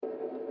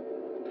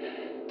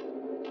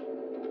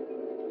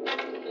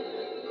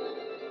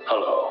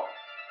Hello.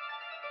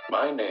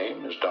 My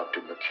name is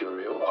Dr.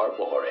 Mercurial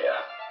Arborea,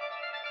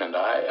 and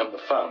I am the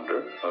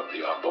founder of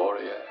the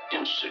Arborea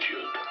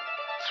Institute.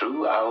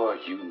 Through our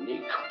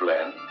unique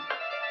blend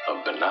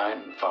of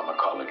benign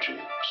pharmacology,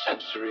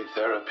 sensory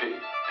therapy,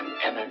 and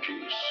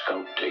energy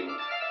sculpting,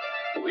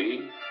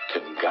 we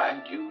can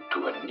guide you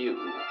to a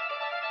new,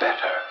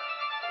 better,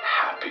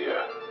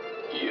 happier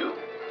you.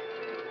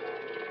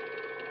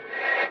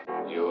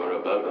 You are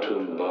about to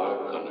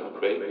embark on a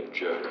great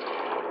journey.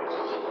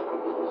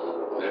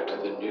 Let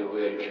the new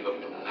age of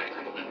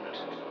enlightenment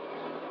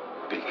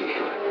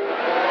begin.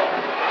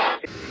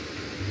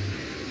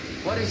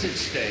 What is at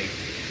stake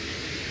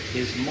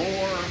is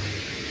more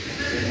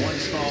than one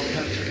small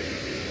country.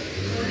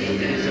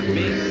 It is a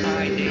big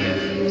idea,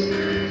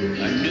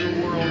 a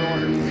new world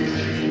order.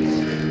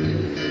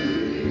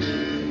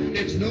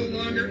 It's no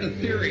longer a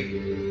theory.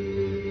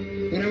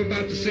 What I'm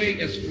about to say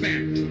is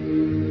fact.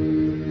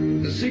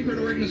 The secret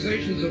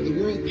organizations of the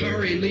world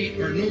power elite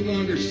are no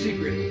longer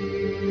secret.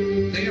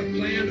 They have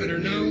planned and are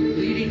now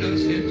leading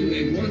us into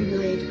a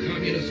one-world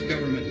communist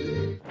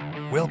government.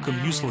 Welcome,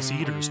 useless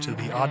eaters, to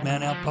the Odd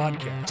Man Out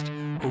podcast,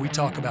 where we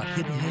talk about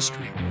hidden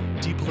history,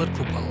 deep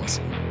political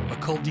policy,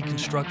 occult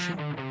deconstruction,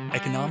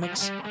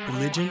 economics,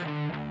 religion,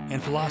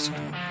 and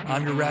philosophy.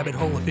 I'm your rabbit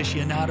hole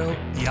aficionado,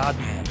 the Odd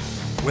Man.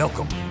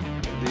 Welcome.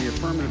 The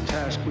affirmative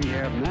task we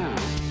have now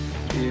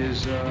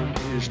is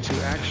to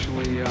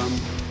actually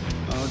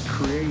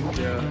create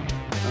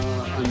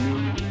a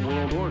new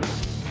world order.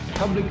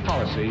 Public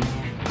policy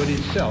could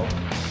itself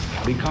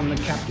become the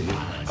captive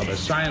of a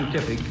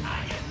scientific,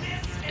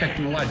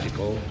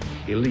 technological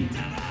elite.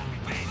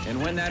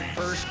 And when that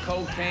first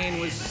cocaine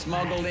was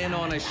smuggled in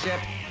on a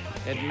ship,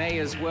 it may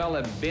as well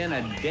have been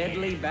a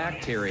deadly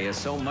bacteria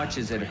so much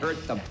as it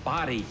hurt the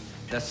body,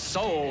 the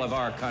soul of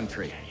our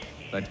country.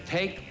 But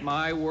take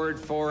my word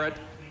for it,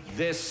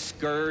 this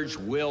scourge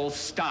will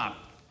stop.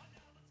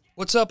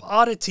 What's up,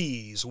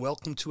 oddities?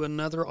 Welcome to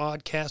another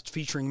Oddcast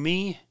featuring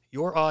me,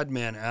 your Odd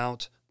Man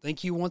Out.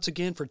 Thank you once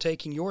again for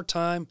taking your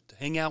time to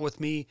hang out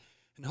with me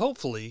and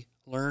hopefully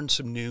learn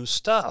some new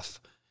stuff.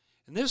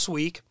 And this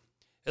week,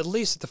 at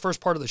least at the first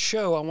part of the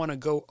show, I want to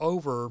go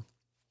over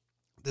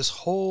this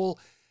whole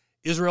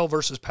Israel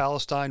versus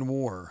Palestine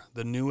war,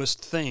 the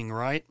newest thing,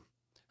 right?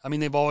 I mean,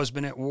 they've always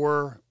been at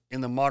war in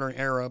the modern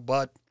era,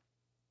 but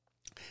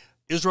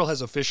Israel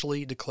has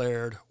officially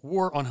declared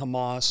war on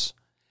Hamas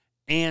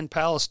and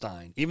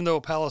Palestine, even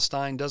though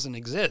Palestine doesn't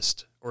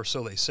exist, or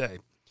so they say.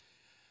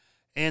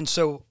 And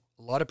so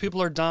a lot of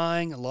people are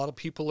dying, a lot of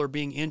people are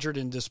being injured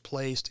and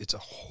displaced. It's a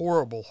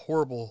horrible,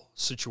 horrible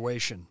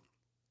situation.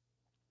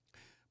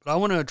 But I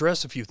want to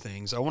address a few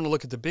things. I want to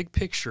look at the big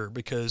picture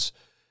because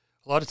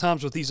a lot of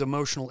times with these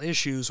emotional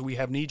issues, we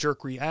have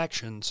knee-jerk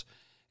reactions,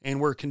 and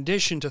we're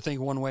conditioned to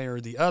think one way or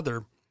the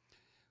other.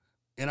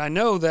 And I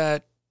know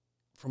that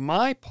for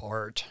my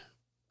part,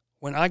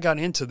 when I got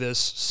into this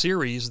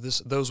series,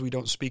 Those We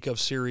Don't Speak Of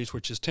series,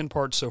 which is 10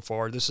 parts so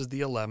far, this is the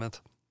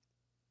 11th,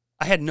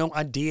 I had no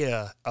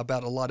idea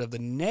about a lot of the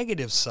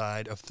negative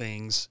side of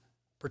things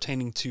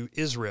pertaining to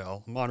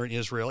Israel, modern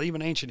Israel,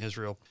 even ancient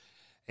Israel,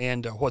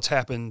 and what's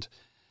happened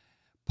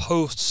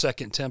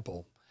post-Second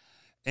Temple.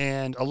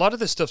 And a lot of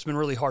this stuff's been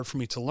really hard for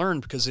me to learn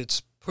because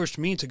it's pushed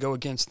me to go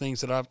against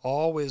things that I've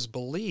always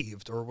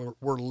believed, or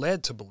were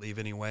led to believe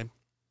anyway.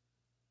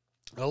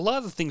 A lot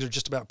of the things are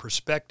just about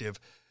perspective.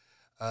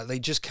 They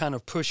just kind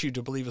of push you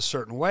to believe a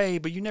certain way,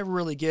 but you never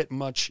really get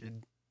much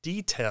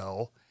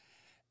detail,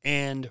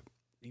 and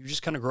you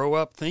just kind of grow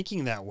up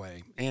thinking that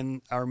way.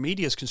 And our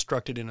media is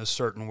constructed in a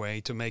certain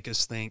way to make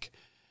us think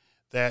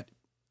that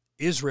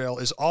Israel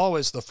is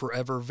always the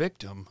forever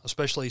victim,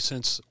 especially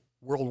since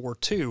World War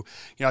II. You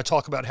know, I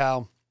talk about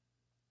how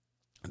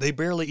they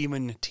barely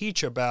even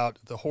teach about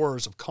the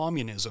horrors of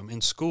communism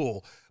in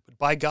school. But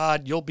by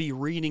God, you'll be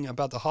reading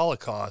about the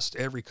Holocaust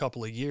every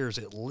couple of years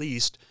at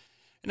least.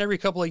 And every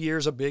couple of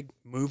years, a big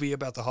movie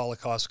about the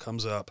Holocaust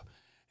comes up,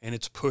 and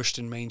it's pushed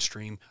in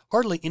mainstream.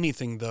 Hardly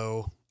anything,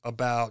 though,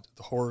 about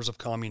the horrors of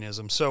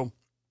communism. So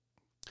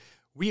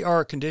we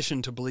are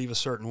conditioned to believe a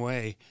certain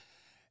way.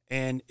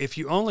 And if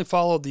you only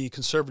follow the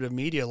conservative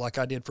media like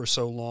I did for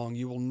so long,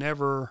 you will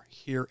never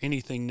hear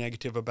anything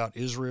negative about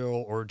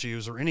Israel or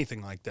Jews or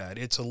anything like that.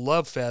 It's a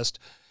love fest,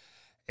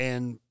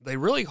 and they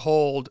really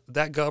hold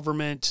that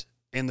government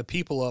and the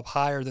people up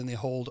higher than they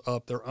hold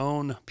up their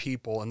own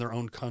people and their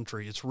own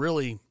country. It's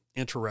really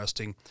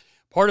interesting.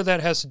 Part of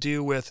that has to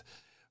do with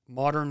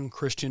modern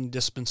Christian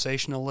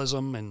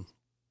dispensationalism and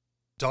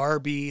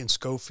Darby and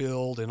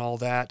Schofield and all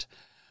that.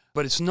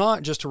 But it's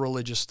not just a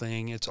religious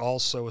thing. It's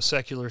also a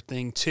secular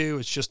thing, too.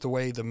 It's just the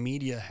way the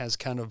media has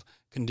kind of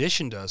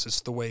conditioned us. It's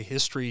the way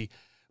history,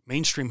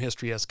 mainstream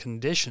history, has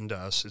conditioned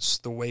us. It's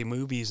the way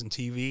movies and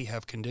TV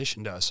have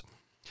conditioned us.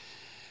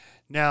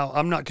 Now,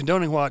 I'm not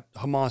condoning what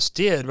Hamas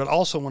did, but I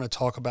also want to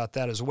talk about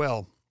that as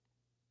well.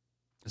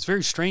 It's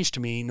very strange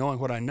to me, knowing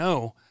what I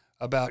know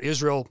about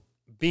Israel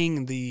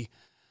being the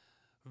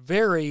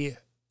very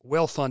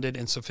well-funded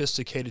and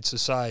sophisticated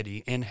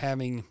society and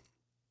having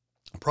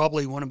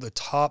probably one of the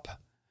top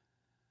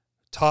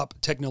top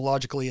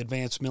technologically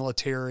advanced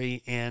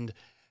military and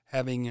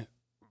having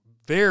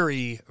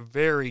very,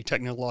 very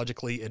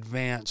technologically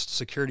advanced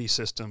security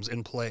systems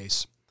in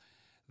place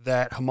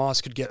that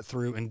Hamas could get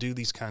through and do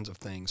these kinds of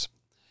things.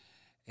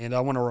 And I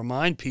want to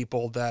remind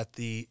people that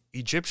the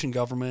Egyptian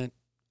government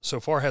so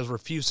far has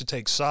refused to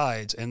take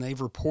sides, and they've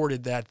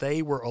reported that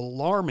they were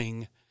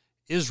alerting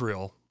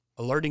Israel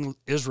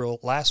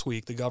last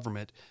week, the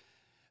government,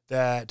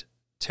 that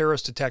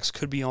terrorist attacks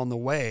could be on the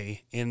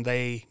way, and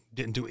they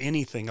didn't do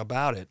anything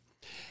about it.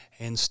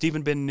 And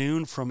Stephen Ben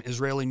Noon from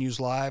Israeli News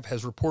Live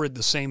has reported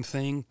the same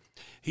thing.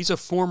 He's a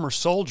former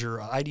soldier,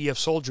 an IDF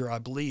soldier, I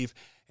believe,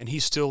 and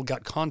he's still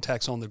got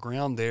contacts on the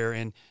ground there.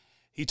 And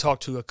he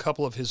talked to a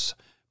couple of his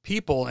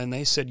people, and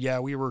they said, yeah,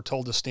 we were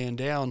told to stand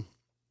down.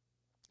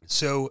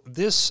 So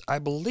this, I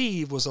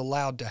believe, was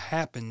allowed to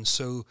happen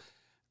so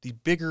the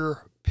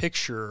bigger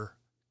picture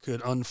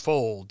could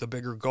unfold, the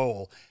bigger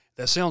goal.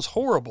 That sounds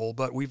horrible,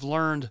 but we've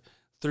learned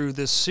through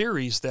this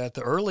series that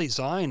the early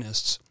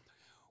Zionists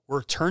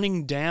were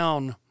turning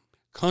down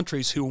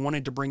countries who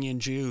wanted to bring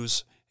in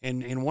Jews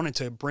and wanted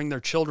to bring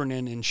their children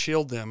in and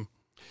shield them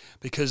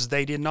because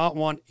they did not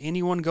want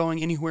anyone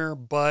going anywhere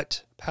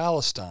but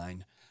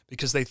Palestine,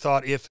 because they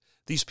thought if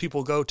these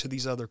people go to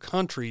these other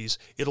countries,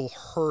 it'll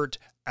hurt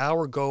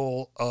our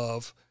goal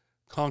of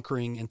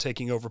conquering and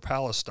taking over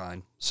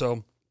Palestine.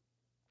 So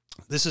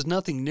this is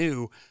nothing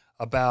new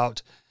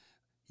about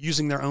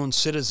using their own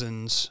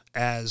citizens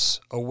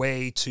as a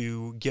way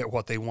to get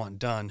what they want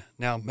done.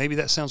 Now, maybe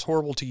that sounds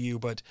horrible to you,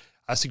 but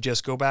I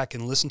suggest go back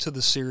and listen to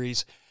the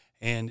series,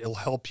 and it'll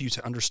help you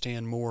to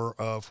understand more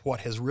of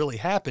what has really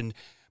happened.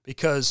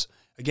 Because,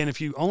 again, if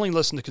you only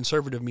listen to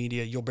conservative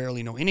media, you'll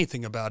barely know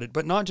anything about it.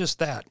 But not just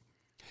that.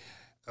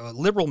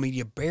 Liberal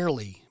media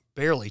barely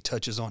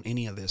touches on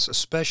any of this,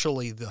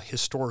 especially the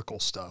historical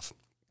stuff.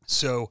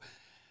 So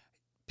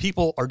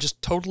people are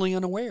just totally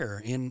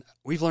unaware. And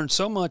we've learned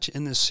so much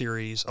in this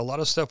series, a lot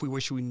of stuff we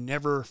wish we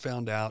never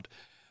found out.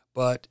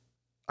 But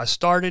I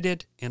started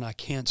it, and I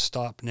can't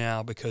stop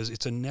now because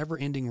it's a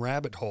never-ending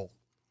rabbit hole.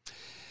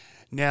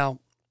 Now,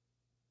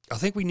 I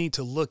think we need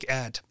to look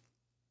at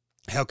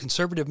how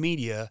conservative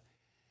media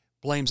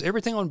blames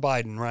everything on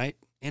Biden, right?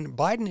 And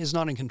Biden is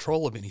not in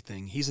control of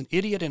anything. He's an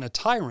idiot and a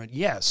tyrant,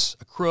 yes.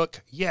 A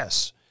crook,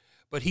 yes.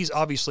 But he's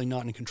obviously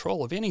not in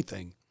control of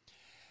anything.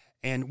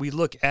 And we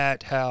look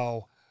at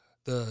how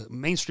the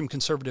mainstream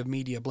conservative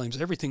media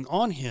blames everything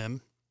on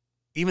him,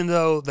 even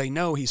though they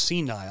know he's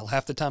senile.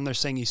 Half the time they're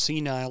saying he's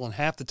senile, and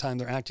half the time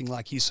they're acting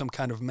like he's some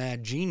kind of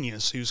mad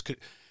genius who's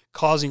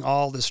causing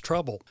all this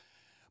trouble.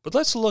 But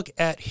let's look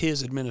at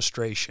his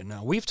administration.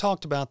 Now, we've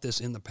talked about this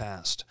in the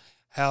past,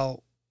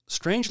 how,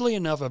 strangely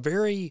enough, a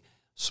very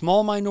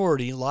small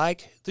minority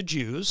like the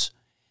Jews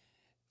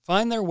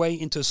find their way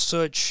into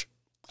such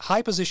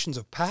high positions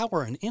of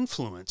power and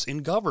influence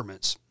in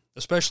governments,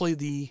 especially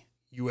the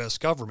U.S.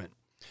 government.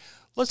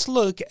 Let's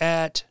look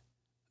at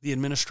the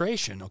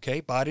administration,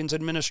 okay? Biden's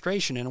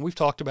administration, and we've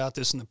talked about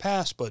this in the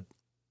past, but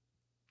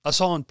I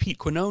saw on Pete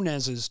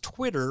Quinonez's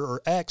Twitter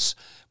or X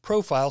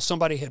profile,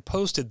 somebody had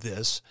posted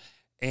this,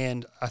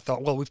 and I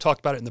thought, well, we've talked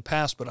about it in the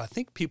past, but I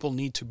think people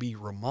need to be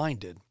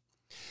reminded.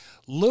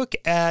 Look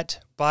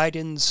at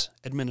Biden's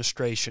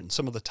administration,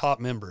 some of the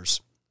top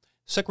members.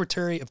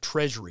 Secretary of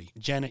Treasury,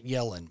 Janet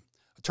Yellen.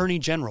 Attorney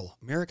General,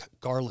 Merrick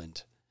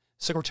Garland.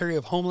 Secretary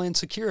of Homeland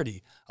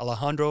Security,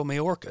 Alejandro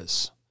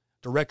Mayorkas.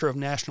 Director of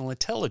National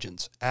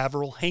Intelligence,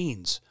 Avril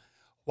Haines.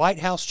 White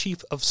House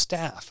Chief of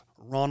Staff,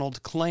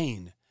 Ronald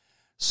Klain.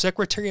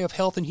 Secretary of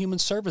Health and Human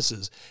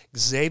Services,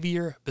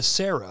 Xavier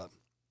Becerra.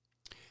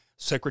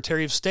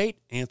 Secretary of State,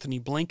 Anthony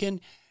Blinken.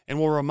 And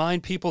we'll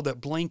remind people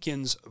that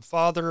Blinken's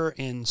father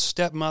and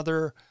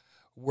stepmother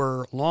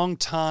were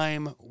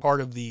longtime part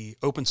of the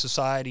Open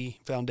Society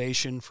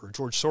Foundation for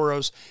George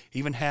Soros,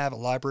 even have a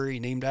library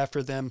named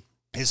after them.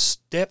 His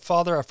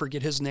stepfather, I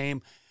forget his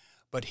name,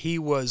 but he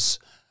was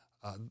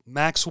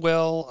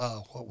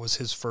Maxwell. What was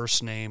his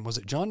first name? Was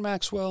it John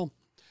Maxwell?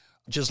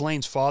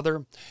 Ghislaine's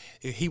father.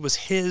 He was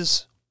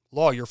his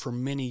lawyer for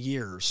many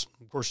years.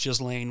 Of course,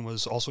 Ghislaine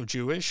was also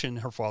Jewish, and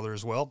her father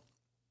as well.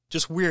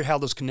 Just weird how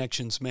those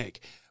connections make.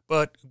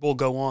 But we'll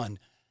go on.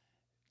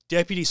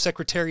 Deputy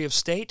Secretary of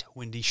State,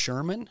 Wendy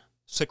Sherman.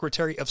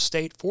 Secretary of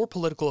State for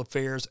Political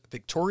Affairs,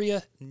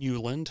 Victoria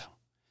Nuland.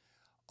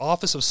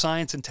 Office of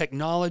Science and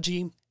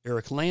Technology,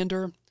 Eric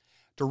Lander.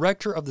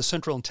 Director of the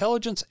Central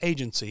Intelligence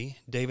Agency,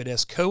 David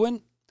S.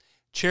 Cohen.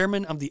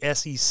 Chairman of the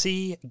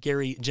SEC,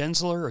 Gary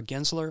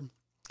Gensler.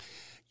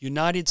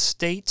 United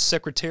States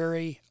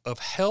Secretary of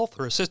Health,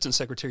 or Assistant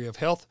Secretary of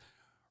Health,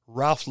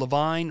 Ralph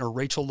Levine, or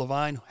Rachel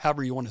Levine,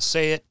 however you want to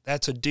say it.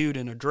 That's a dude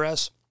in a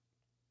dress.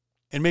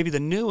 And maybe the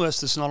newest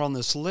that's not on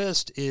this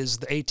list is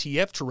the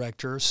ATF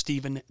Director,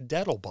 Stephen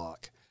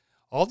Dettelbach.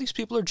 All these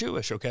people are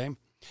Jewish, okay?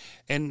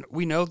 And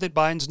we know that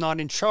Biden's not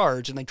in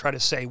charge, and they try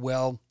to say,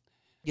 well,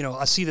 you know,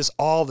 I see this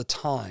all the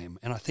time,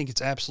 and I think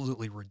it's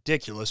absolutely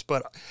ridiculous,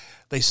 but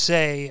they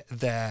say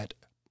that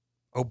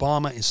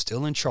Obama is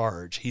still in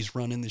charge. He's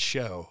running the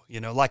show, you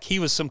know, like he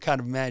was some kind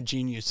of mad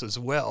genius as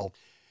well.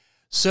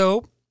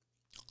 So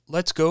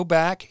let's go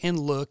back and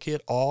look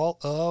at all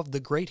of the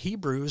great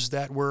Hebrews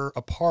that were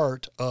a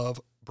part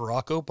of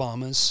Barack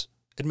Obama's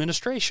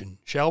administration,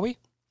 shall we?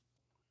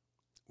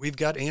 We've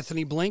got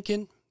Anthony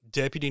Blinken,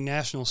 Deputy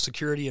National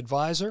Security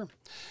Advisor,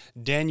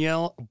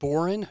 Danielle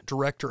Boren,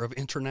 Director of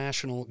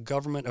International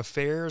Government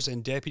Affairs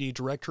and Deputy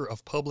Director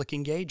of Public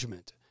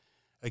Engagement.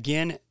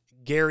 Again,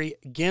 Gary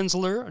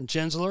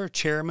Gensler,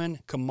 Chairman,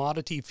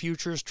 Commodity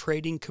Futures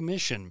Trading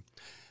Commission.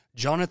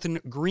 Jonathan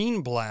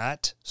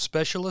Greenblatt,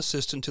 Special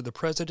Assistant to the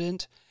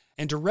President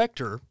and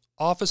Director,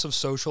 Office of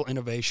Social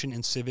Innovation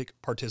and Civic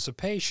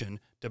Participation,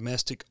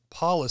 Domestic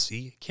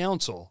Policy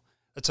Council.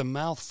 That's a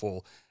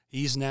mouthful.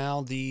 He's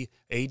now the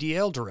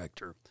ADL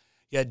Director.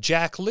 You had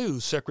Jack Lew,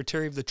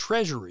 Secretary of the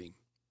Treasury.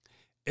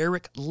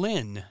 Eric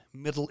Lynn,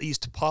 Middle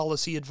East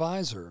Policy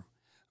Advisor.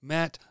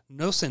 Matt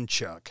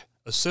Nosenchuk,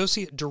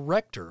 Associate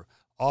Director,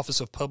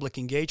 Office of Public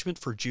Engagement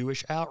for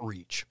Jewish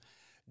Outreach.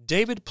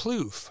 David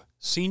Plouffe,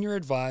 Senior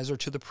Advisor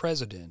to the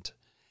President.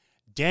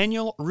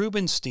 Daniel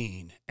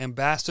Rubenstein,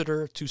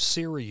 Ambassador to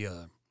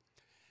Syria.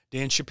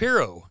 Dan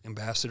Shapiro,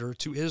 Ambassador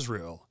to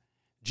Israel.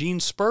 Gene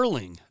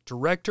Sperling,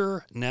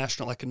 Director,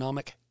 National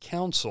Economic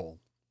Council.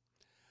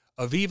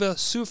 Aviva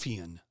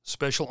Sufyan,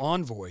 Special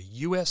Envoy,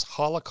 U.S.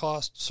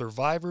 Holocaust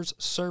Survivors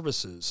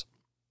Services.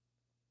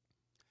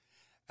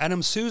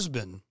 Adam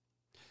Sussman,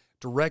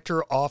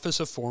 Director, Office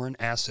of Foreign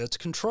Assets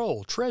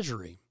Control,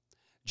 Treasury.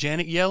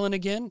 Janet Yellen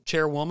again,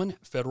 Chairwoman,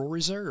 Federal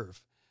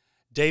Reserve.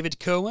 David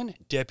Cohen,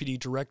 Deputy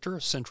Director,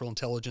 Central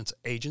Intelligence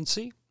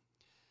Agency.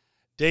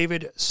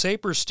 David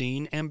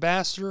Saperstein,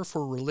 Ambassador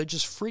for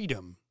Religious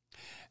Freedom.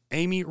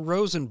 Amy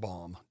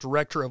Rosenbaum,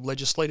 Director of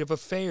Legislative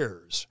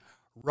Affairs.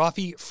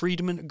 Rafi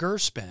Friedman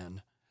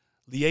Gerspan,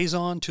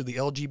 Liaison to the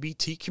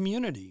LGBT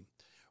community.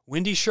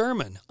 Wendy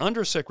Sherman,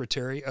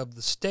 Undersecretary of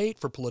the State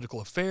for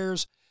Political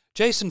Affairs.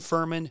 Jason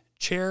Furman,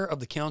 Chair of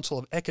the Council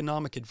of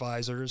Economic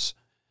Advisors.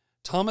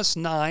 Thomas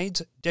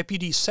Nides,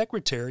 Deputy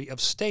Secretary of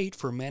State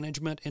for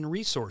Management and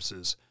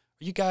Resources.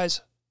 Are you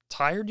guys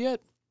tired yet?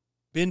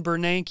 Ben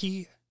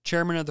Bernanke,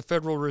 Chairman of the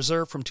Federal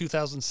Reserve from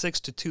 2006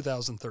 to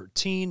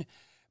 2013.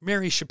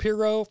 Mary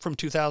Shapiro from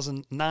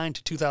 2009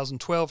 to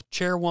 2012,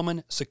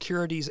 Chairwoman,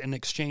 Securities and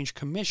Exchange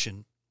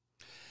Commission.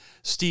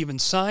 Stephen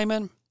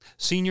Simon,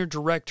 Senior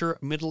Director,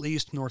 Middle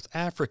East North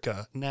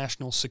Africa,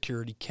 National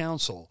Security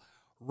Council.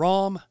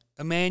 Rahm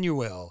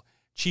Emanuel,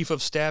 Chief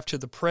of Staff to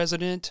the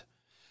President.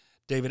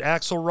 David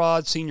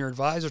Axelrod, Senior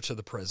Advisor to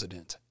the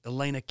President.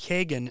 Elena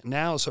Kagan,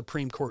 now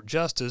Supreme Court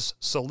Justice,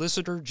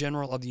 Solicitor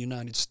General of the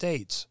United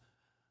States.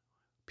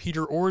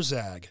 Peter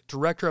Orszag,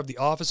 Director of the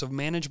Office of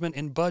Management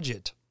and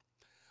Budget.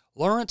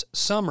 Lawrence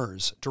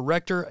Summers,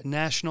 Director,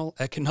 National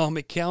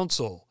Economic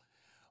Council.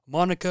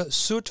 Monica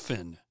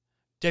Sutphin,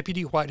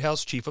 Deputy White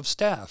House Chief of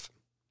Staff.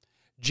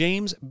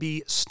 James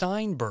B.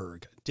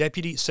 Steinberg,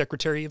 Deputy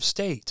Secretary of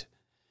State.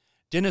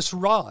 Dennis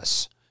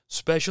Ross,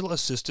 Special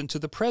Assistant to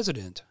the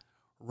President.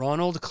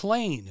 Ronald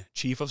Klain,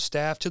 Chief of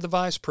Staff to the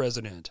Vice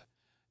President.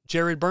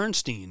 Jared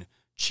Bernstein,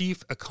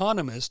 Chief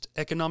Economist,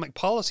 Economic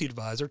Policy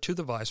Advisor to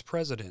the Vice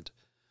President.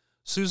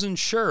 Susan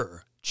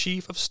Scher,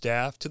 Chief of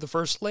Staff to the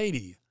First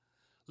Lady.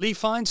 Lee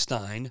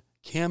Feinstein,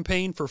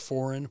 Campaign for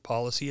Foreign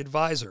Policy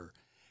Advisor.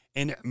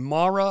 And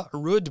Mara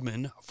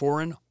Rudman,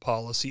 Foreign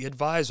Policy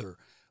Advisor.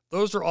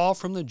 Those are all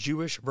from the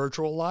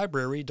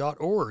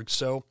jewishvirtuallibrary.org.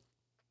 So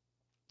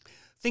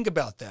think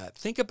about that.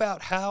 Think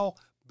about how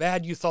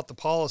bad you thought the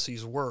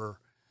policies were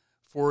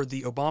for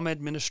the Obama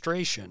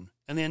administration,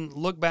 and then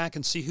look back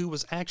and see who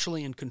was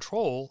actually in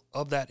control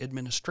of that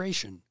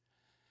administration.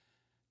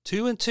 Put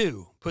two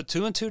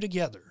and two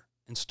together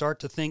and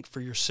start to think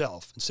for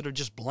yourself instead of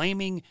just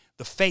blaming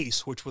the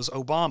face, which was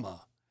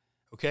Obama.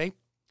 Okay?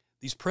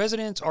 These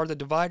presidents are the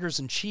dividers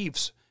and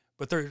chiefs,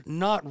 but they're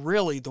not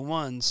really the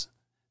ones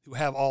who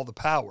have all the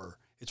power.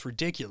 It's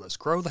ridiculous.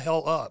 Grow the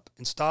hell up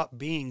and stop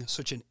being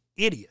such an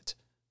idiot.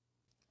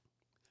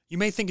 You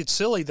may think it's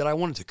silly that I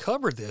wanted to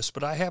cover this,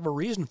 but I have a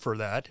reason for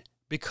that,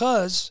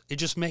 because it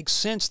just makes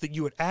sense that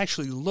you would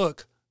actually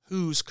look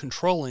who's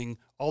controlling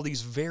all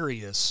these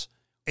various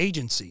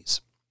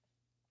agencies.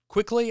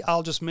 Quickly,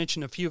 I'll just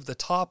mention a few of the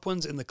top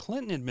ones in the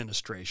Clinton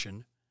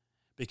administration,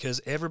 because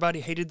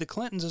everybody hated the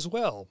Clintons as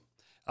well.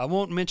 I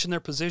won't mention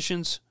their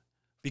positions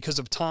because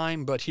of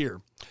time, but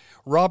here.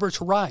 Robert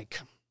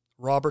Reich,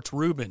 Robert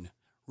Rubin,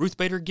 Ruth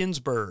Bader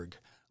Ginsburg,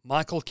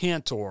 Michael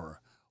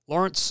Cantor,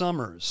 Lawrence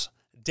Summers,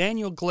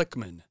 Daniel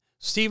Glickman,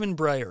 Stephen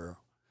Breyer,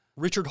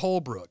 Richard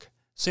Holbrooke,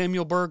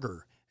 Samuel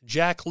Berger,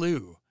 Jack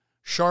Lew,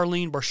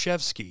 Charlene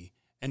Barshevsky,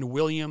 and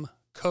William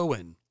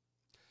Cohen.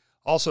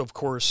 Also, of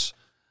course,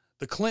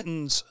 the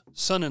Clintons'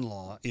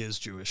 son-in-law is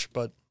Jewish,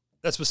 but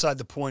that's beside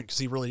the point because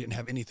he really didn't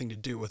have anything to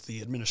do with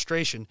the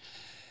administration.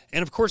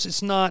 And, of course,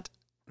 it's not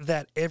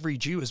that every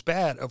Jew is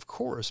bad, of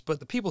course,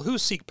 but the people who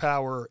seek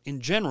power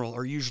in general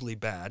are usually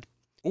bad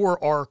or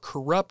are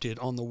corrupted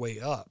on the way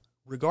up,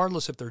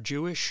 regardless if they're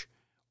Jewish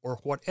or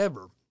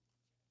whatever.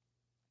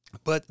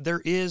 But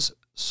there is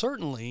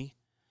certainly,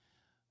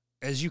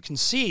 as you can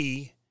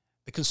see,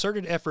 a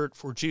concerted effort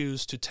for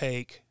Jews to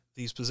take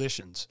these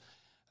positions.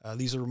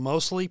 These are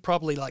mostly,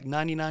 probably like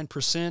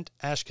 99%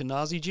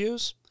 Ashkenazi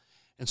Jews.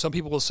 And some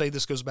people will say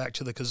this goes back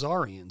to the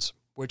Khazarians,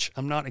 which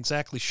I'm not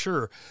exactly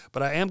sure.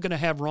 But I am going to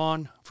have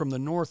Ron from the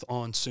north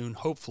on soon,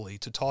 hopefully,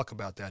 to talk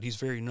about that. He's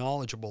very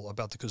knowledgeable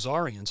about the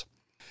Khazarians.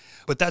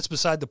 But that's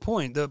beside the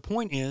point. The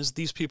point is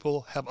these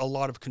people have a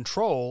lot of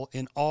control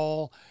and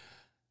all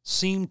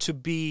seem to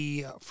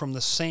be from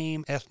the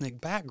same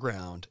ethnic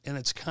background. And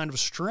it's kind of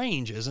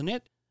strange, isn't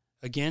it?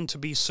 Again, to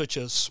be such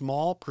a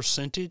small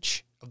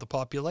percentage of the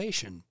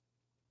population.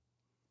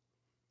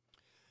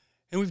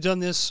 And we've done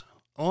this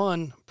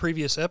on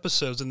previous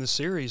episodes in this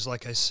series,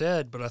 like I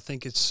said, but I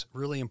think it's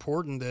really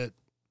important that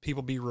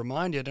people be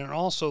reminded, and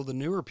also the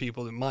newer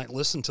people that might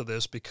listen to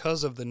this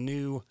because of the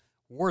new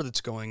war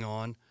that's going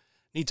on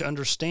need to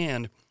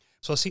understand.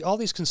 So I see all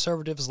these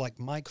conservatives like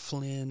Mike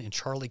Flynn and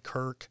Charlie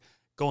Kirk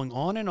going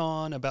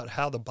on about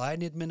how the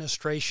Biden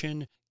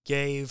administration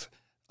gave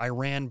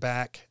Iran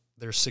back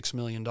their $6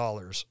 million,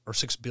 or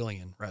 $6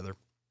 billion rather.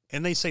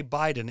 And they say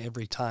Biden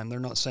every time. They're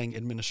not saying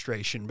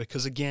administration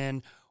because,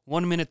 again,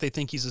 one minute they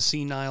think he's a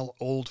senile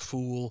old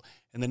fool,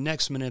 and the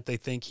next minute they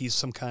think he's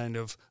some kind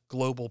of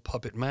global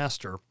puppet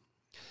master.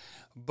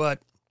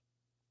 But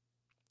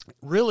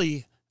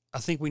really, I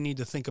think we need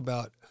to think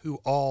about who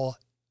all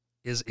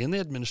is in the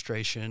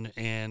administration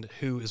and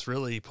who is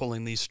really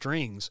pulling these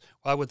strings.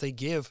 Why would they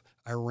give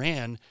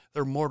Iran,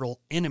 their mortal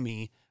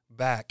enemy,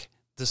 back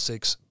the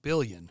 $6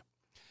 billion?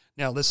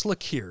 Now, let's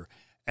look here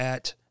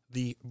at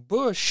the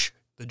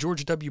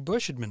George W.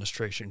 Bush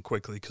administration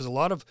quickly, because a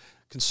lot of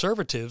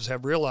conservatives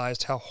have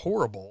realized how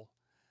horrible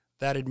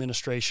that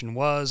administration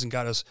was and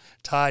got us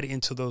tied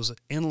into those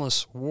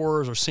endless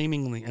wars, or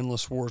seemingly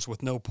endless wars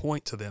with no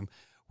point to them,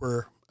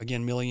 where,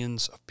 again,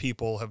 millions of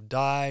people have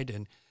died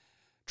and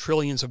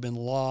trillions have been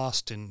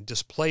lost, and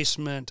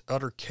displacement,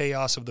 utter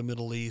chaos of the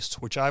Middle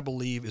East, which I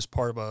believe is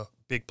part of a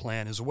big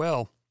plan as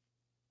well.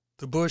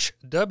 The Bush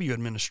W.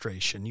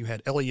 administration, you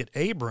had Elliot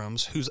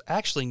Abrams, who's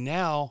actually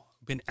now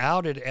been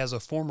outed as a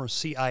former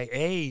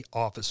CIA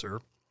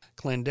officer,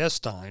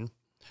 clandestine.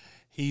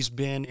 He's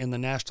been in the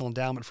National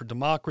Endowment for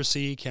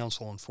Democracy,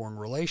 Council on Foreign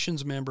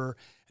Relations member,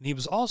 and he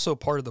was also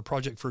part of the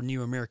Project for a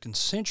New American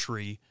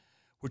Century,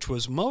 which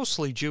was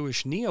mostly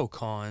Jewish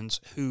neocons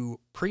who,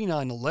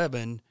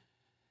 pre-9/11,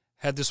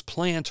 had this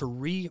plan to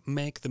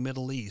remake the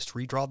Middle East,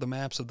 redraw the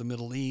maps of the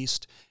Middle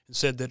East, and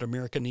said that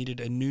America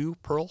needed a new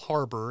Pearl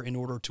Harbor in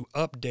order to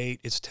update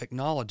its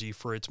technology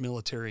for its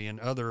military and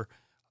other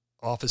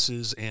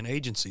offices and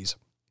agencies.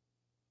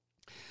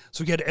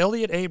 So you had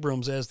Elliot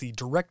Abrams as the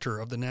director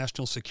of the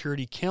National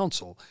Security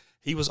Council.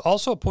 He was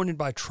also appointed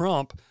by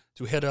Trump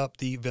to head up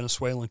the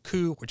Venezuelan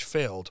coup, which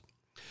failed.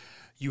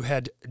 You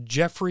had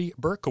Jeffrey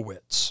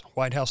Berkowitz,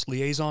 White House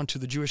liaison to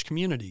the Jewish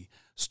community,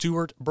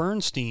 Stuart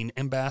Bernstein,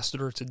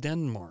 ambassador to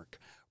Denmark,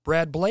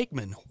 Brad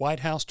Blakeman,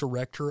 White House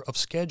director of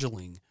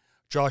scheduling,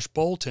 Josh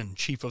Bolton,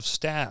 chief of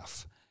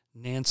staff,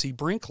 Nancy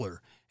Brinkler,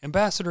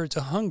 ambassador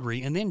to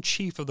Hungary and then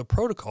chief of the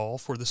protocol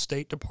for the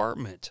State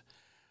Department,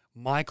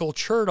 Michael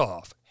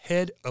Chertoff,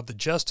 head of the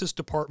Justice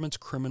Department's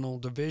Criminal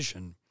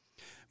Division.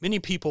 Many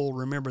people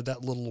remember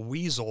that little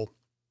weasel.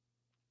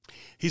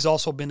 He's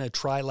also been a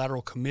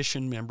Trilateral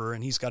Commission member,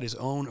 and he's got his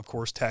own, of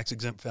course,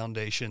 tax-exempt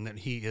foundation that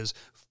he is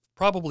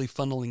probably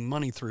funneling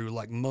money through,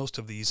 like most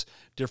of these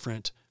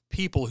different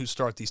people who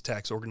start these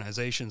tax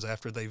organizations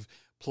after they've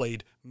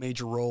played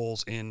major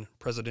roles in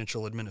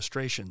presidential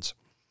administrations.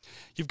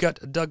 You've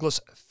got Douglas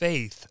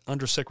Faith,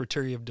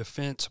 Undersecretary of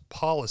Defense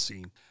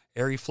Policy,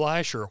 Ari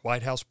Fleischer,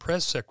 White House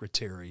Press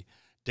Secretary,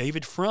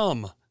 David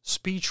Frum,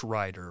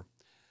 speechwriter,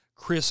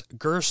 Chris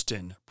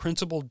Gersten,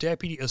 Principal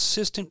Deputy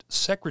Assistant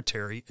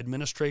Secretary,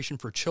 Administration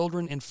for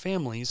Children and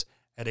Families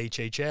at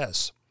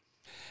HHS,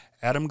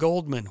 Adam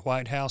Goldman,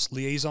 White House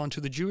Liaison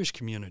to the Jewish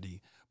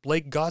Community,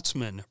 Blake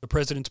Gottsman, the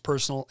President's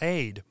Personal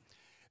Aide,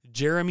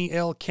 Jeremy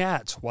L.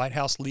 Katz, White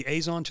House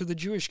Liaison to the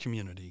Jewish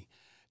Community,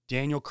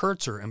 Daniel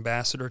Kurtzer,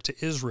 Ambassador to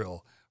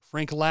Israel,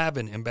 Frank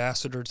Lavin,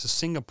 Ambassador to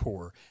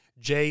Singapore,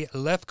 Jay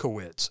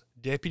Lefkowitz,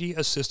 Deputy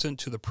Assistant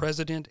to the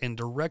President and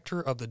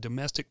Director of the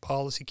Domestic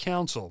Policy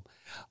Council,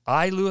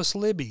 I. Lewis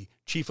Libby,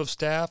 Chief of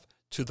Staff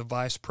to the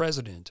Vice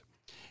President,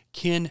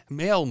 Ken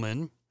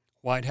Mailman,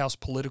 White House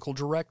Political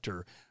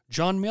Director,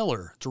 John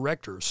Miller,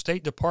 Director,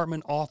 State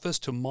Department Office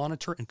to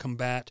Monitor and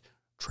Combat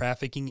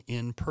Trafficking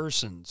in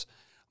Persons,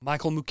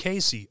 Michael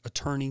Mukasey,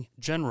 Attorney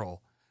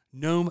General,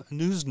 Noam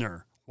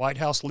Neusner, White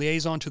House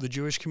Liaison to the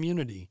Jewish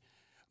Community,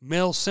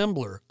 Mel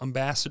Sembler,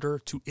 Ambassador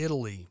to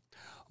Italy,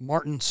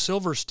 Martin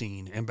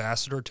Silverstein,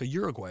 Ambassador to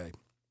Uruguay,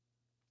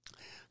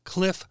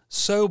 Cliff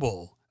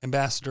Sobel,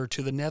 Ambassador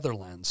to the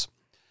Netherlands,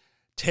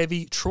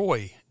 Tevi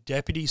Troy,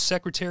 Deputy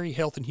Secretary,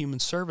 Health and Human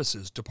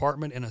Services,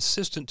 Department and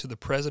Assistant to the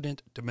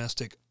President,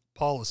 Domestic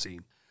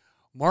Policy,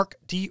 Mark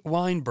D.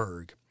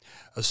 Weinberg,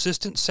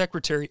 Assistant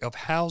Secretary of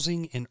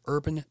Housing and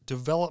Urban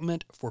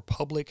Development for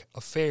Public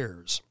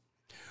Affairs,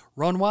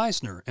 Ron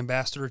Weisner,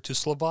 Ambassador to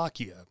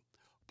Slovakia,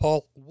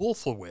 Paul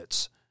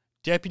Wolfowitz,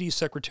 Deputy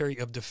Secretary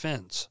of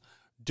Defense,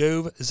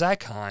 Dov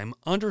Zakheim,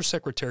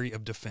 Undersecretary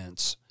of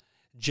Defense,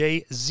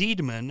 Jay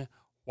Zeidman,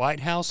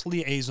 White House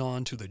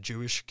liaison to the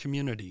Jewish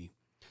community.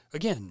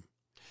 Again,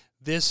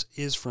 this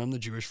is from the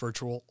Jewish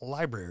Virtual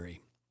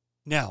Library.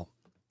 Now,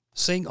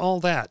 saying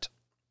all that,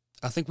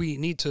 I think we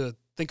need to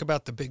think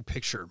about the big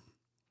picture.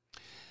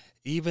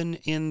 Even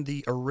in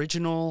the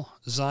original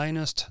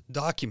Zionist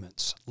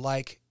documents,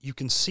 like you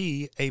can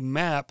see a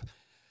map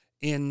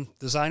in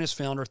the Zionist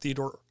founder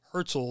Theodor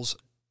Herzl's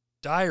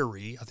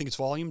diary, I think it's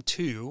volume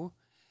 2,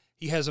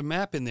 he has a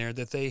map in there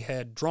that they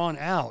had drawn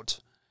out,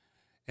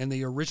 and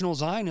the original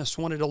Zionists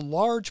wanted a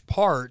large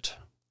part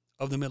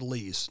of the Middle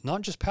East,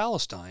 not just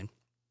Palestine.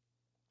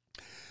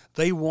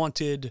 They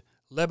wanted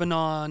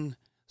Lebanon,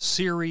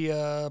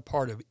 Syria,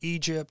 part of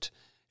Egypt.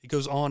 It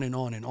goes on and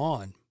on and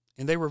on.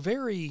 And they were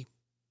very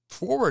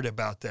forward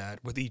about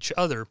that with each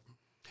other.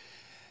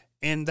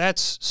 And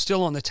that's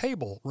still on the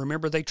table.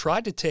 Remember, they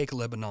tried to take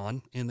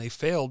Lebanon, and they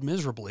failed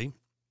miserably.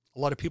 A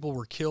lot of people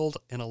were killed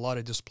and a lot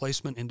of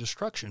displacement and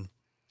destruction.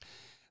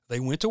 They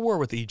went to war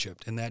with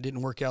Egypt, and that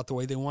didn't work out the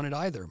way they wanted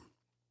either.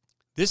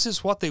 This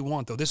is what they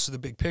want, though. This is the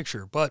big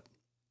picture. But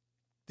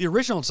the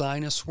original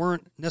Zionists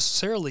weren't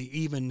necessarily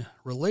even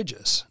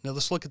religious. Now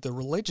let's look at the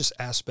religious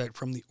aspect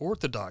from the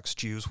Orthodox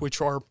Jews,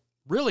 which are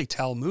really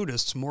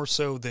Talmudists more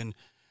so than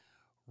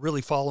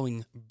really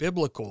following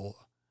biblical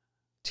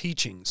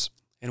teachings.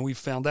 And we've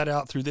found that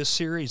out through this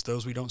series,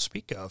 those we don't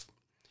speak of.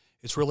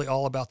 It's really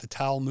all about the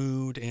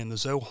Talmud and the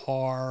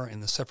Zohar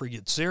and the Sefer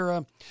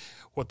Yetzirah.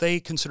 What they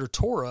consider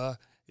Torah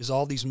is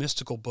all these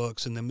mystical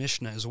books and the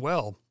Mishnah as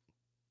well.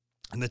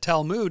 And the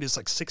Talmud is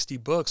like 60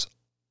 books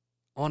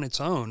on its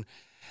own.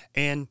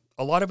 And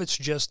a lot of it's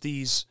just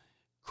these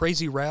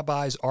crazy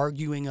rabbis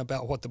arguing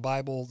about what the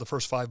Bible, the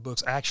first 5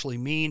 books, actually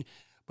mean.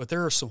 But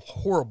there are some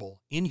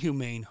horrible,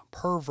 inhumane,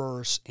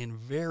 perverse, and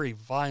very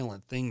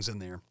violent things in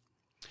there.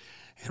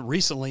 And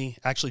recently,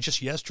 actually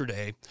just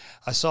yesterday,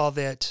 I saw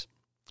that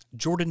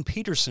Jordan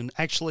Peterson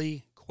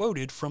actually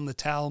quoted from the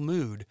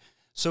Talmud.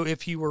 So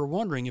if you were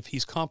wondering if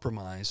he's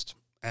compromised,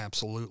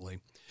 absolutely.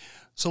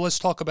 So let's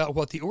talk about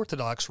what the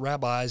Orthodox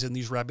rabbis and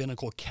these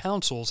rabbinical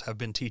councils have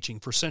been teaching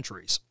for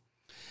centuries.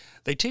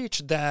 They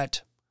teach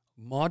that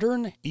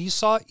modern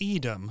Esau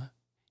Edom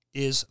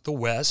is the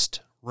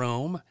West,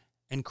 Rome,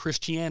 and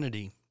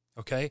Christianity,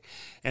 okay?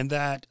 And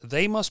that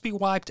they must be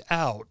wiped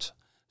out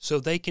so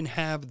they can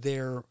have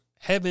their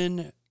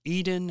heaven,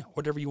 Eden,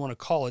 whatever you want to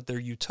call it, their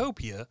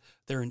utopia,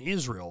 there in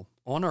Israel,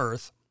 on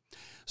earth.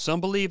 Some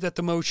believe that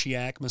the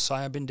Moshiach,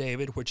 Messiah ben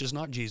David, which is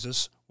not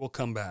Jesus, will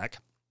come back,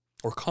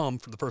 or come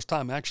for the first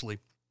time, actually.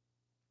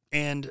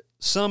 And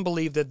some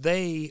believe that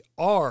they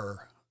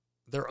are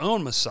their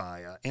own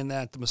Messiah, and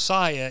that the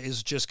Messiah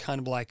is just kind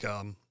of like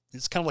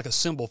it's kind of like a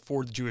symbol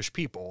for the Jewish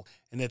people,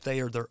 and that they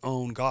are their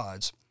own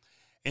gods.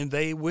 And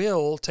they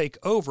will take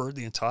over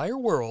the entire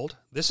world.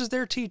 This is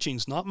their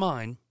teachings, not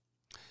mine.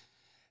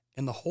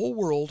 And the whole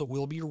world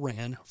will be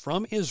ran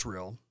from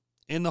Israel,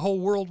 and the whole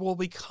world will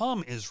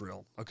become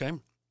Israel, okay?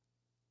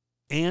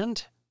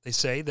 And they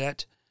say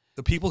that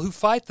the people who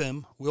fight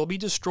them will be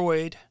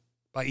destroyed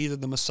by either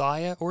the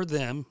Messiah or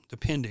them,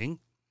 depending.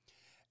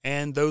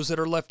 And those that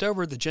are left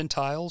over, the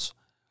Gentiles,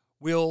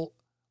 will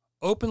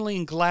openly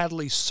and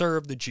gladly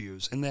serve the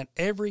Jews, and that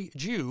every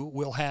Jew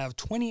will have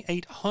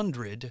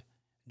 2,800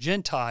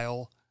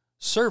 Gentile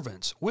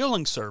servants,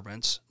 willing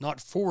servants, not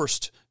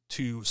forced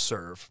to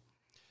serve.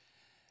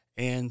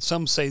 And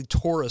some say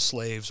Torah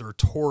slaves or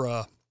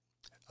Torah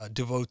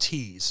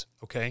devotees,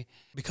 okay?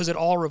 Because it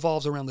all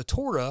revolves around the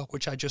Torah,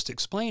 which I just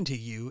explained to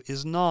you,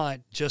 is not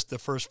just the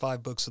first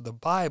 5 books of the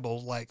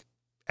Bible like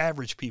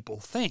average people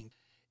think.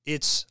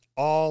 It's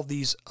all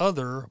these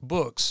other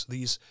books,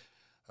 these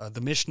the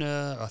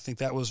Mishnah, I think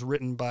that was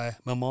written by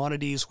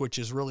Maimonides, which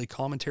is really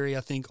commentary,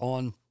 I think,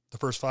 on the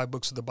first 5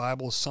 books of the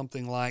Bible,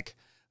 something like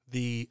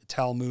the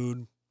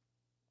Talmud,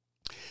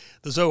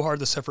 the Zohar,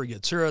 the Sefer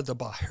Yetzirah, the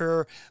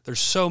Bahir.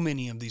 There's so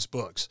many of these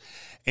books.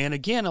 And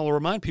again, I'll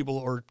remind people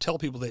or tell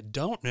people that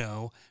don't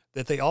know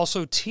that they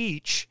also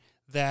teach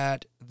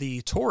that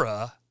the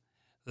Torah,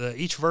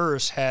 each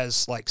verse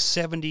has like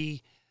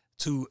 70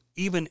 to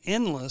even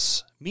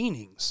endless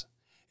meanings.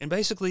 And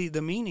basically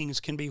the meanings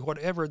can be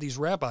whatever these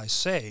rabbis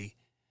say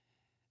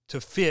to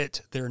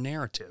fit their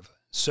narrative.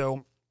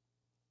 So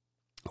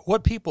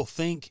what people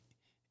think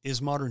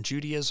is modern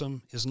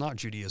Judaism is not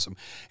Judaism.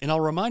 And I'll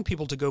remind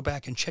people to go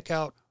back and check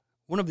out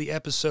one of the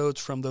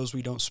episodes from those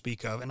we don't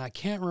speak of. And I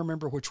can't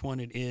remember which one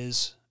it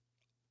is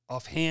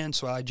offhand,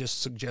 so I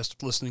just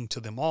suggest listening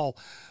to them all.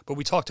 But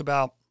we talked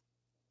about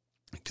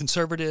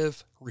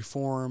conservative,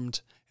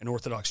 Reformed, and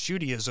Orthodox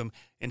Judaism,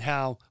 and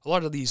how a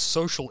lot of these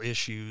social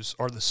issues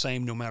are the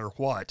same no matter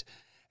what,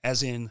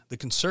 as in the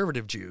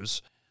conservative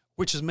Jews,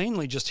 which is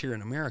mainly just here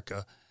in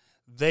America.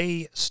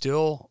 They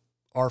still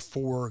are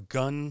for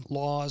gun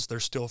laws. They're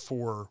still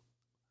for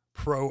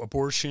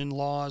pro-abortion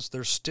laws.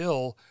 They're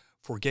still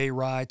for gay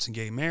rights and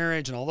gay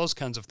marriage and all those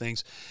kinds of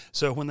things.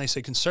 So when they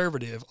say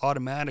conservative,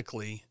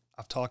 automatically,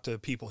 I've talked to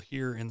people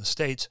here in the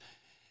States,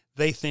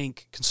 they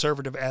think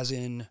conservative as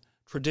in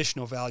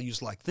traditional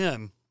values like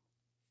them,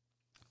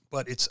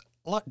 but it's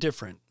a lot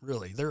different,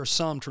 really. There are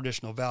some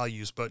traditional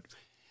values, but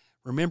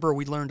Remember,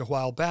 we learned a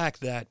while back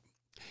that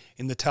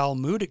in the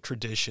Talmudic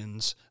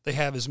traditions, they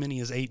have as many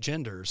as 8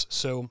 genders.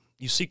 So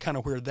you see kind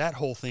of where that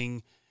whole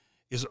thing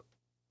is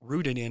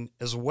rooted in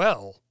as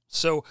well.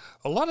 So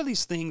a lot of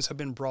these things have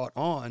been brought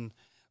on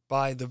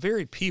by the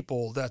very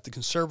people that the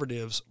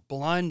conservatives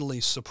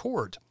blindly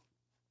support.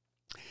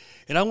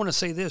 And I want to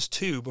say this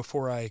too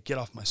before I get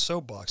off my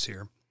soapbox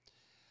here.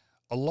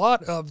 A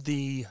lot of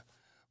the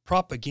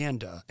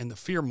propaganda and the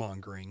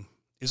fear-mongering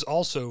is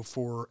also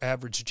for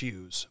average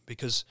Jews,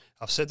 because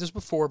I've said this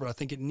before, but I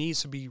think it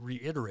needs to be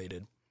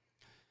reiterated.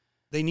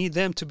 They need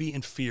them to be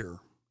in fear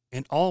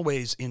and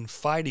always in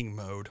fighting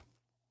mode,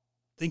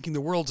 thinking the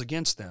world's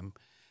against them,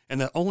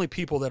 and the only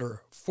people that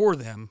are for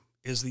them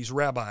is these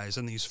rabbis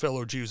and these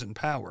fellow Jews in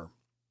power.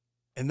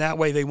 And that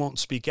way they won't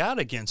speak out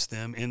against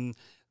them in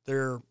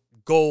their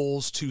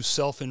goals to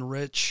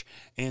self-enrich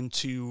and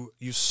to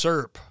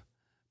usurp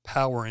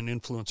power and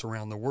influence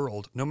around the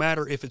world, no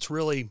matter if it's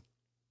really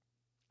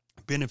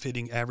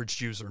benefiting average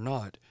Jews or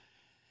not.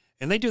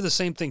 And they do the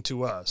same thing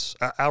to us,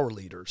 our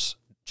leaders,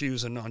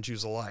 Jews and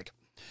non-Jews alike.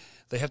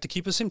 They have to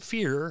keep us in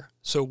fear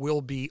so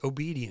we'll be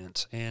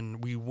obedient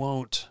and we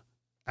won't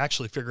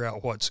actually figure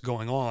out what's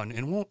going on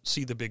and won't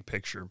see the big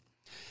picture.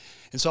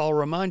 And so I'll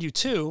remind you,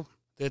 too,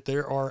 that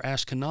there are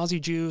Ashkenazi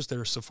Jews,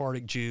 there are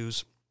Sephardic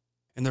Jews,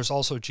 and there's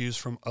also Jews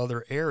from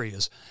other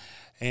areas.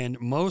 And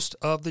most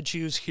of the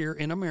Jews here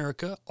in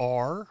America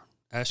are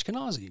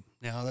Ashkenazi.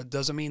 Now, that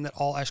doesn't mean that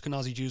all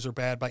Ashkenazi Jews are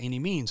bad by any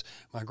means.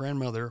 My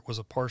grandmother was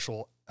a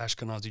partial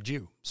Ashkenazi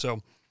Jew.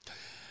 So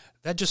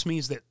that just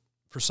means that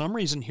for some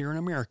reason here in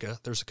America,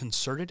 there's a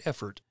concerted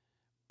effort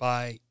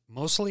by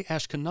mostly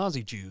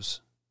Ashkenazi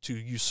Jews to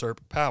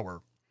usurp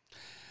power.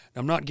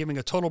 I'm not giving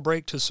a total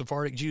break to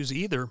Sephardic Jews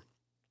either.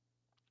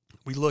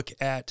 We look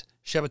at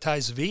Shabbatai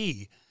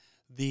Zvi,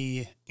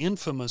 the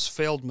infamous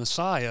failed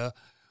Messiah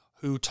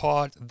who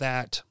taught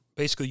that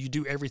basically you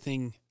do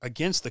everything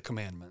against the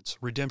commandments,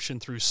 redemption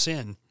through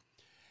sin.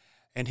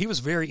 And he was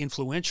very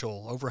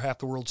influential. Over half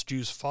the world's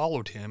Jews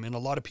followed him, and a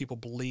lot of people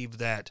believe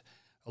that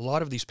a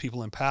lot of these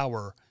people in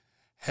power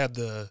have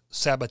the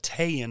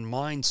Sabbatean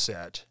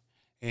mindset,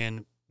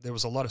 and there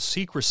was a lot of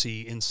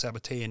secrecy in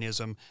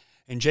Sabbateanism.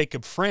 And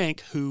Jacob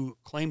Frank, who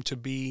claimed to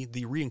be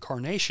the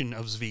reincarnation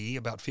of Zvi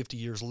about 50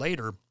 years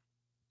later,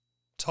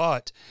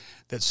 taught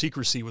that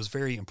secrecy was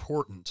very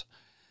important.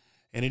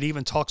 And it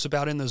even talks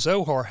about in the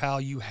Zohar how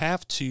you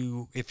have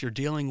to, if you're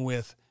dealing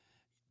with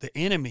the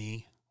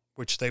enemy,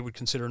 which they would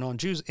consider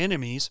non-Jews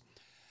enemies,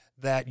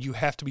 that you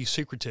have to be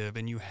secretive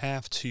and you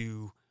have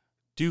to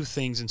do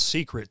things in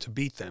secret to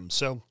beat them.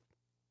 So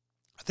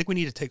I think we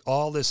need to take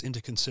all this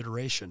into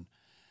consideration.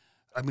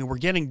 I mean, we're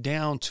getting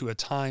down to a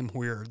time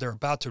where they're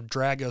about to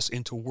drag us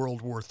into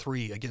World War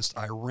III against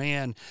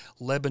Iran,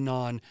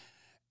 Lebanon,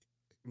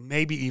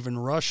 maybe even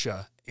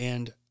Russia.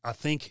 And I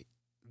think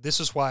this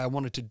is why I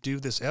wanted to do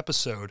this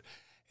episode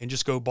and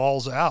just go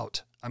balls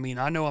out. I mean,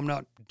 I know I'm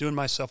not doing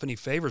myself any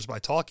favors by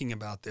talking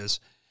about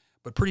this,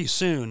 but pretty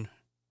soon,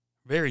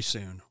 very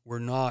soon, we're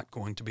not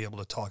going to be able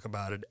to talk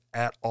about it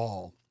at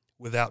all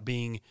without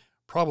being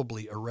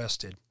probably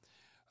arrested.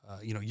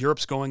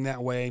 Europe's going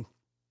that way,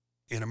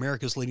 and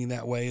America's leading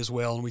that way as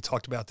well. And we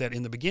talked about that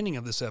in the beginning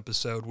of this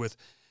episode with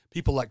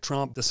people like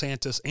Trump,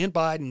 DeSantis, and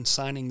Biden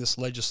signing this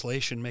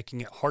legislation,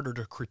 making it harder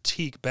to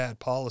critique bad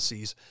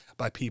policies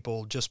by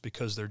people just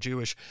because they're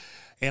Jewish.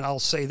 And I'll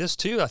say this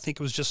too, I think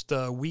it was just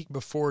a week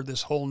before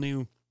this whole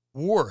new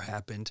war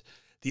happened,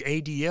 the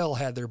ADL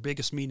had their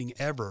biggest meeting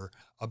ever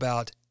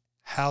about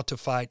how to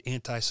fight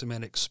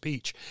anti-Semitic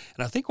speech.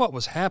 And I think what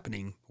was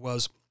happening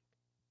was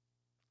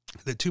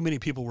that too many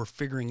people were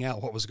figuring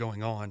out what was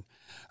going on.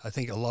 I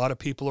think a lot of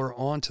people are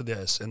onto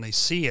this and they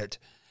see it.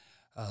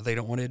 They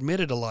don't want to admit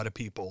it, a lot of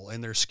people,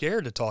 and they're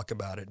scared to talk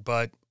about it.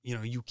 But,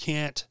 you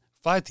can't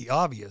fight the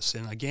obvious.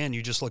 And again,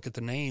 you just look at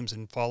the names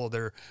and follow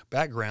their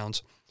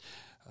backgrounds.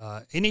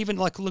 And even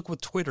look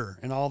with Twitter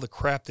and all the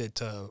crap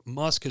that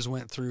Musk has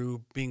went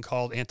through being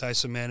called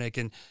anti-Semitic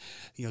and,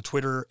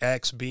 Twitter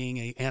X being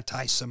an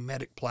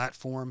anti-Semitic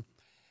platform.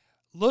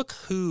 Look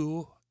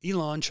who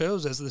Elon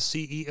chose as the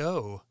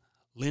CEO,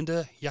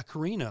 Linda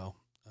Yaccarino,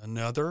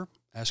 another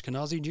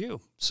Ashkenazi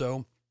Jew.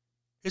 So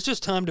it's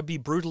just time to be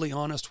brutally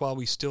honest while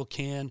we still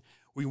can.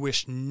 We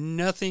wish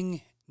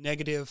nothing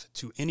negative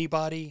to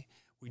anybody.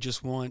 We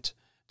just want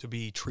to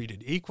be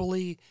treated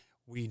equally.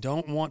 We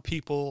don't want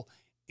people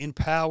in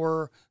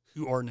power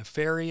who are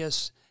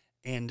nefarious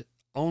and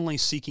only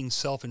seeking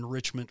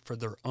self-enrichment for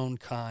their own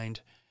kind.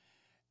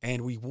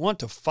 And we want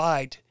to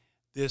fight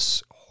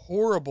this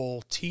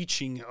horrible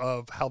teaching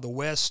of how the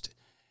West,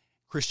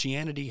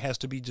 Christianity has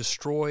to be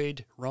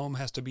destroyed, Rome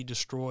has to be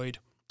destroyed.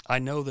 I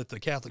know that the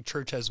Catholic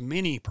Church has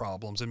many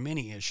problems and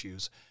many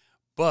issues,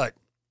 but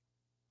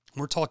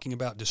we're talking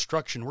about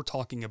destruction. We're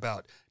talking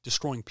about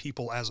destroying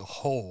people as a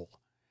whole,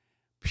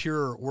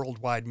 pure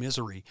worldwide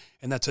misery.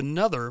 And that's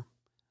another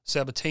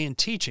Sabbatean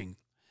teaching,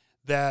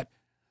 that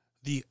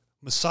the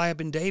Messiah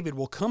ben David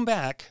will come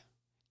back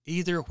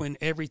either when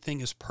everything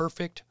is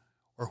perfect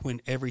or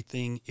when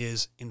everything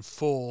is in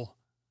full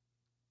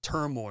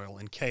turmoil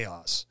and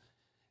chaos.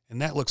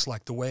 And that looks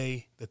like the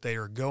way that they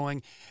are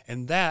going.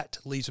 And that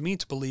leads me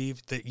to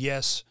believe that,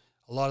 yes,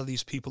 a lot of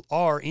these people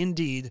are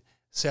indeed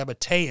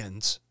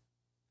Sabbateans,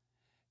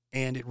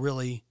 and it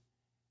really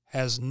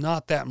has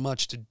not that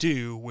much to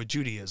do with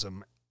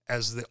Judaism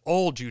as the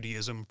old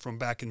Judaism from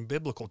back in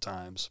biblical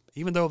times,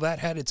 even though that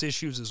had its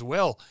issues as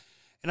well.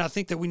 And I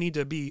think that we need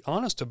to be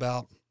honest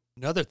about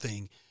another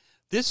thing.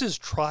 This is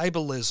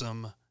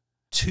tribalism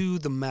to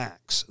the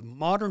max.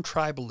 Modern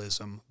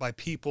tribalism by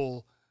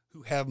people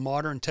who have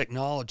modern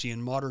technology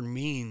and modern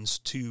means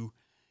to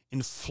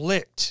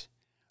inflict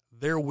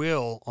their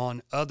will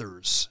on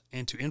others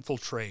and to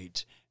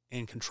infiltrate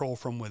and control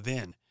from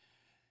within.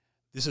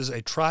 This is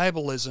a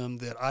tribalism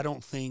that I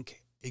don't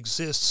think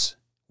exists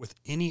with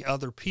any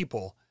other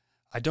people.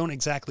 I don't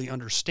exactly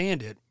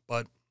understand it,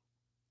 but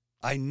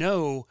I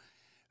know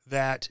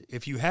that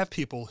if you have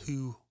people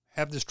who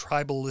have this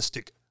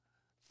tribalistic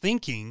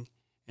thinking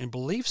and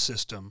belief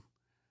system,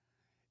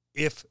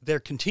 if they're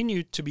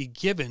continued to be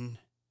given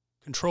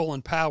control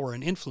and power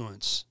and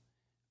influence,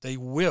 they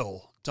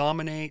will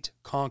dominate,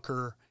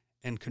 conquer,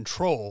 and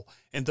control,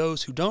 and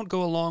those who don't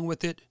go along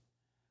with it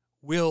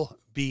will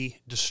be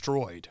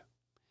destroyed.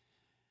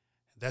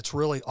 That's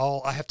really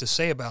all I have to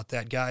say about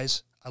that,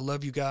 guys. I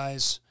love you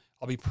guys.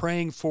 I'll be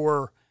praying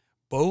for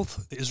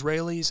both the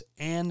Israelis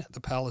and the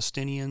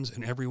Palestinians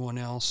and everyone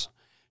else.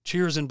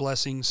 Cheers and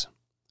blessings.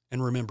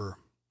 And remember,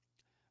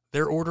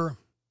 their order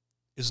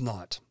is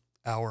not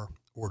our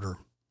order.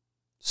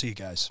 See you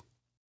guys.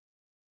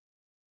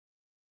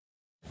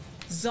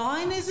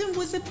 Zionism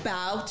was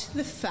about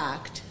the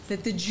fact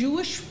that the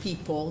Jewish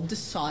people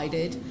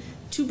decided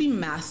to be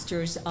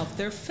masters of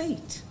their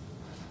fate,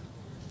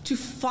 to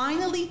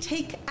finally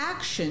take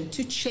action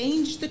to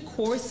change the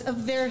course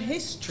of their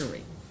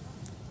history,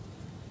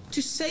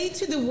 to say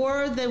to the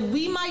world that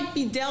we might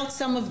be dealt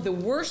some of the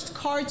worst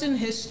cards in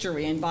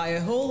history and by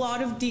a whole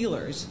lot of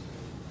dealers,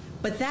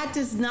 but that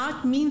does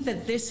not mean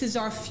that this is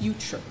our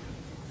future.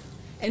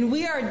 And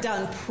we are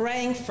done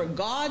praying for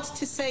God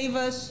to save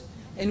us,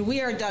 and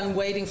we are done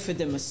waiting for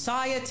the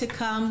Messiah to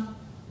come.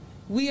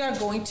 We are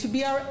going to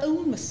be our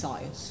own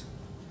messiahs.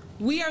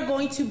 We are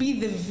going to be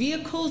the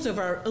vehicles of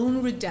our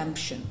own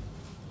redemption.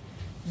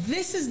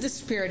 This is the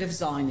spirit of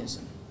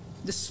Zionism.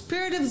 The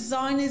spirit of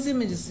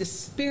Zionism is the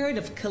spirit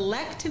of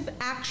collective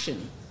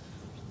action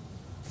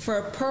for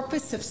a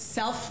purpose of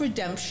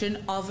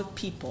self-redemption of a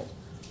people,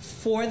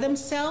 for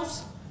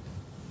themselves,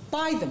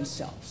 by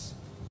themselves.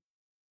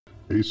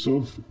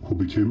 Esav, who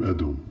became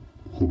Edom,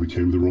 who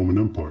became the Roman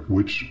Empire,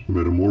 which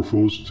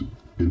metamorphosed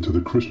into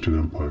the Christian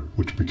Empire,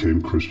 which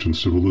became Christian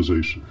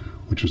civilization,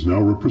 which is now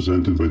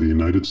represented by the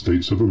United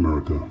States of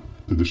America.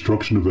 The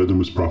destruction of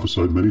Edom is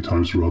prophesied many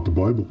times throughout the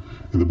Bible.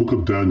 In the book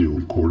of Daniel,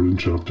 recorded in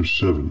chapter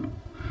 7,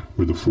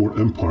 where the 4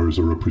 empires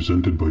are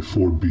represented by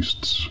 4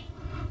 beasts.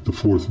 The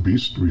 4th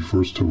beast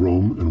refers to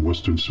Rome and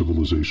Western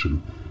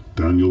civilization.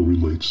 Daniel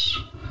relates,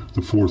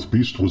 "The 4th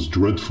beast was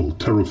dreadful,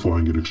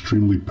 terrifying, and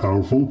extremely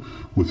powerful,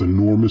 with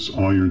enormous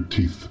iron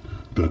teeth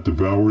that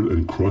devoured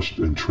and crushed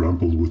and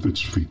trampled with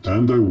its feet.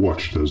 And I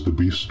watched as the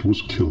beast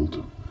was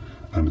killed,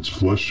 and its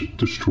flesh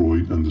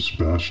destroyed and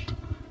dispatched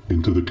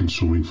into the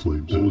consuming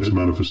flames. All its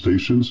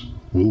manifestations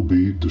will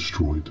be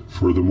destroyed."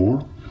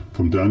 Furthermore,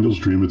 from Daniel's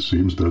dream it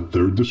seems that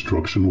their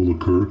destruction will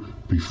occur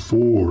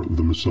before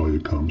the Messiah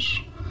comes.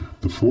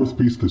 The 4th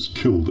beast is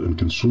killed and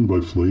consumed by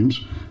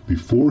flames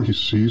before he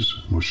sees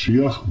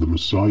Mashiach, the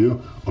Messiah,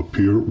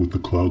 appear with the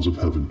clouds of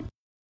heaven.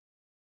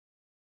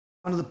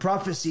 One of the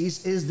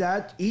prophecies is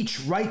that each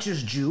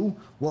righteous Jew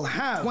will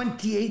have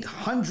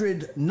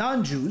 2,800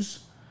 non-Jews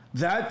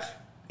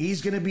that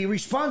he's going to be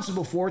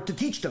responsible for to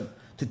teach them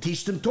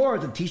Torah,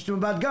 to teach them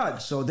about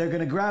God. So they're going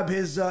to grab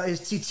his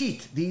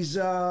tzitzit, these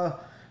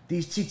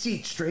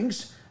tzitzit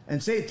strings,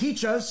 and say,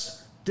 teach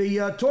us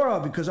the Torah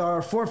because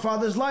our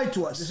forefathers lied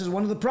to us. This is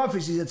one of the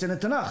prophecies that's in the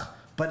Tanakh.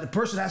 But the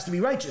person has to be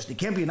righteous. They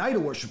can't be an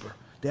idol worshiper.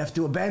 They have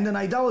to abandon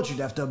idolatry.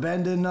 They have to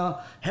abandon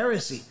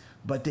heresy.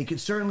 But they could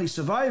certainly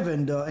survive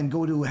and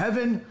go to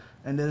heaven.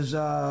 And there's,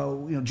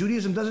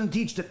 Judaism doesn't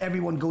teach that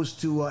everyone goes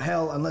to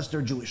hell unless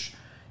they're Jewish.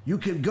 You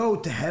could go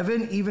to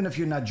heaven even if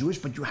you're not Jewish,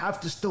 but you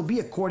have to still be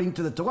according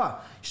to the Torah.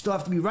 You still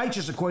have to be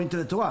righteous according to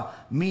the Torah,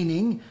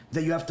 meaning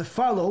that you have to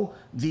follow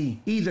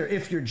either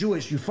if you're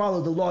Jewish, you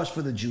follow the laws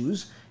for the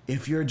Jews.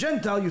 If you're a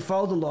Gentile, you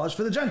follow the laws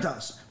for the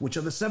Gentiles, which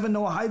are the 7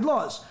 Noahide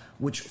laws,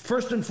 which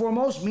first and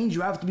foremost means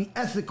you have to be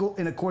ethical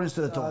in accordance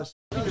to the Torah.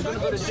 You're going to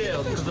go to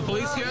jail because the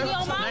police here,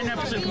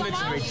 99%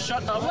 conviction rate.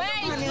 Shut up.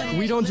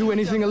 We don't do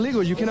anything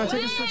illegal. You cannot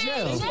take us to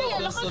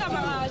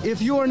jail.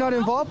 If you are not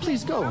involved,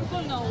 please go.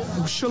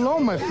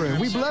 Shalom, my friend.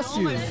 We bless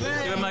you.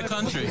 You're in my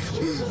country.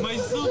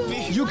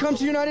 You come to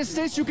the United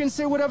States, you can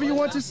say whatever you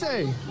want to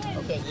say.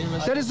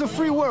 That is a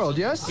free world,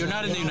 yes? You're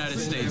not in the United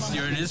States.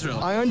 You're in Israel.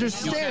 I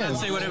understand. You cannot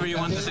say whatever you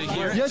want to say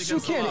here. Yes, you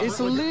can. It's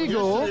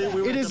illegal.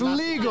 It is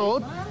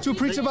legal to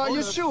preach about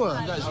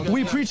Yeshua.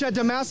 We preach at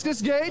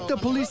Damascus Gate. The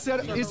police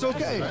said it's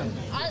okay.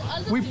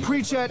 okay. We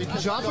preach at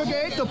Jaffa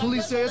Gate, the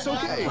police say it's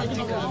okay.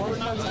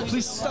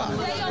 Please stop.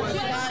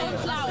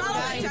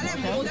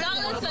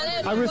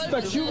 I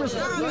respect you,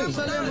 respect me.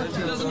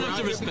 He doesn't have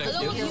to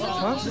respect you.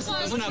 Huh?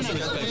 Doesn't have to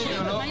respect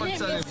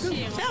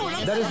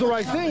you. That is the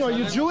right thing. Are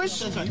you Jewish?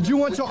 Do you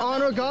want to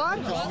honor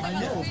God?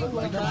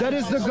 That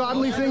is the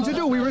godly thing to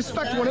do. We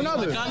respect one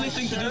another. The godly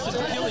thing to do is to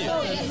kill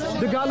you.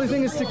 The godly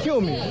thing is to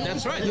kill me.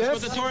 That's right. That's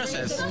Yes? what the Torah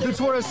says. The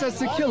Torah says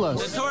to kill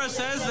us. The Torah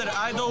says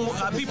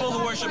that people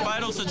who worship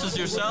idols such as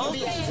yourself,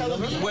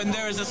 when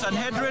there is a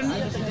Sanhedrin,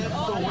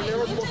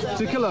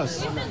 To kill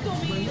us.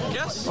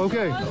 yes.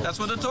 Okay. That's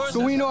what the Torah So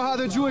says. we know how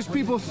the Jewish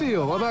people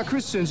feel about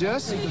Christians,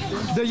 yes?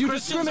 That you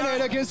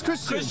discriminate against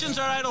Christians. Christians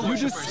are idol You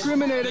worshippers.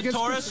 discriminate The against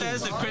Torah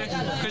Christians. says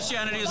that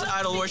Christianity is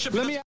idol worship.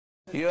 Let me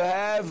You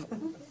have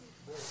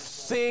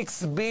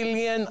 6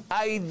 billion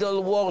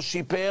idol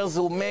worshippers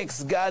who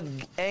makes God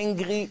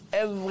angry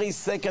every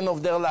second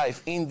of their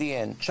life.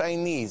 Indian,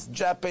 Chinese,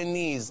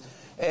 Japanese,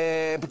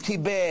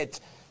 Tibet,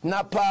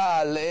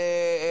 Nepal,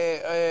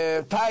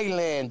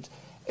 Thailand.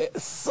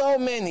 So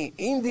many.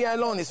 India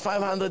alone is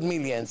 500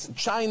 million.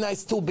 China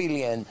is 2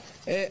 billion.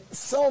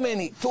 So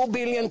many. 2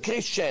 billion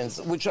Christians,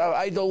 which are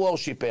idol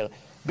worshippers.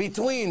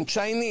 Between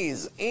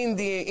Chinese,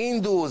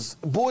 Hindus,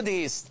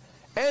 Buddhists,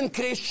 and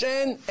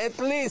Christian, at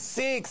least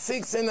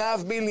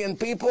 6.5 billion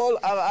people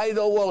are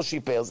idol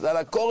worshippers that,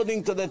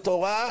 according to the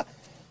Torah,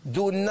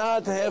 do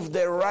not have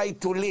the right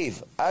to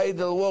live.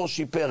 Idol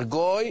worshipper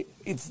goy,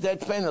 it's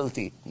death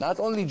penalty. Not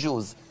only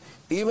Jews.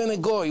 Even a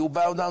goy who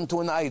bow down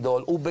to an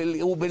idol, who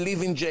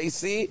believe in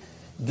JC,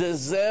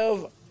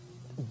 deserve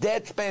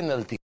death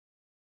penalty.